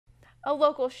A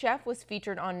local chef was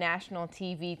featured on national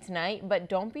TV tonight, but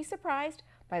don't be surprised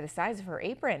by the size of her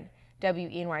apron.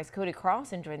 WENY's Cody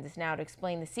Carlson joins us now to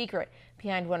explain the secret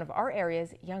behind one of our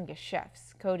area's youngest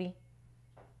chefs. Cody.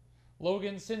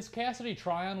 Logan, since Cassidy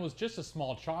Tryon was just a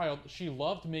small child, she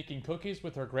loved making cookies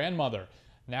with her grandmother.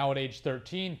 Now at age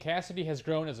 13, Cassidy has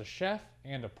grown as a chef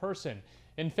and a person.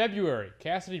 In February,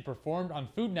 Cassidy performed on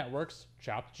Food Network's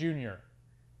Chopped Jr.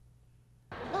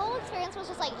 The whole experience was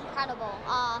just like incredible.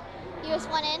 You just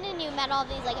went in and you met all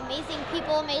these like amazing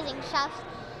people, amazing chefs,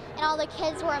 and all the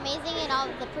kids were amazing, and all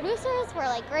the producers were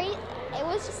like great. It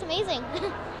was just amazing.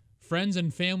 Friends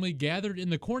and family gathered in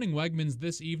the Corning Wegmans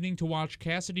this evening to watch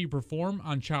Cassidy perform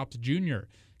on Chopped Jr.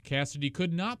 Cassidy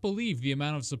could not believe the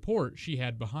amount of support she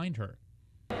had behind her.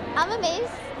 I'm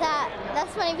amazed that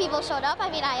this many people showed up. I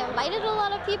mean, I invited a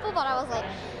lot of people, but I was like,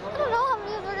 I don't know how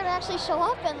many of them are going to actually show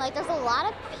up, and like there's a lot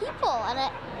of people, and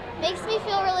it makes me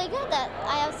feel really good that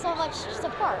I have so much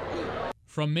support.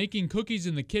 From making cookies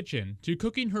in the kitchen to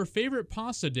cooking her favorite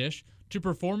pasta dish to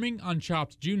performing on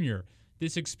Chopped Jr.,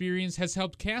 this experience has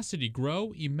helped Cassidy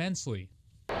grow immensely.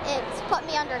 It's put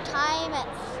me under time.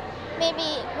 It's made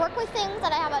me work with things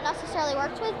that I haven't necessarily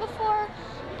worked with before,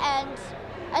 and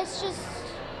it's just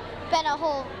been a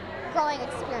whole growing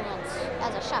experience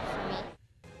as a chef for me.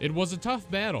 It was a tough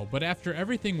battle, but after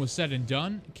everything was said and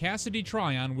done, Cassidy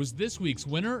Tryon was this week's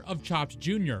winner of Chopped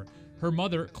Jr. Her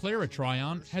mother, Clara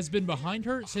Tryon, has been behind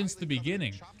her since the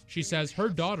beginning. She says her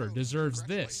daughter deserves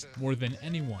this more than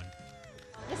anyone.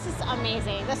 This is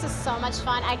amazing. This is so much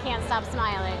fun. I can't stop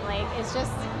smiling. Like, it's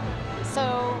just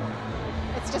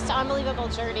an unbelievable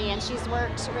journey, and she's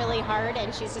worked really hard,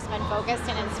 and she's just been focused,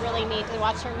 and it's really neat to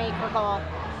watch her make her goal.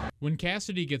 When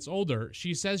Cassidy gets older,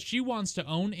 she says she wants to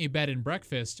own a bed and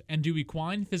breakfast and do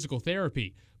equine physical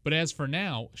therapy. But as for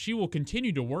now, she will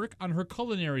continue to work on her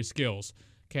culinary skills.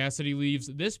 Cassidy leaves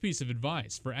this piece of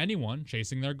advice for anyone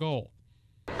chasing their goal.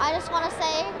 I just want to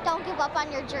say, don't give up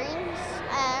on your dreams,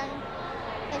 and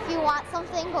if you want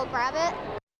something, go grab it.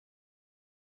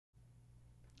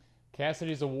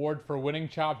 Cassidy's award for winning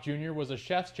Chopped Jr. was a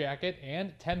chef's jacket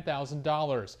and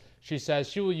 $10,000. She says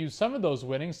she will use some of those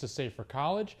winnings to save for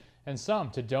college and some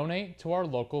to donate to our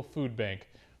local food bank.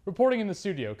 Reporting in the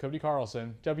studio, Cody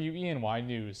Carlson, WENY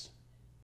News.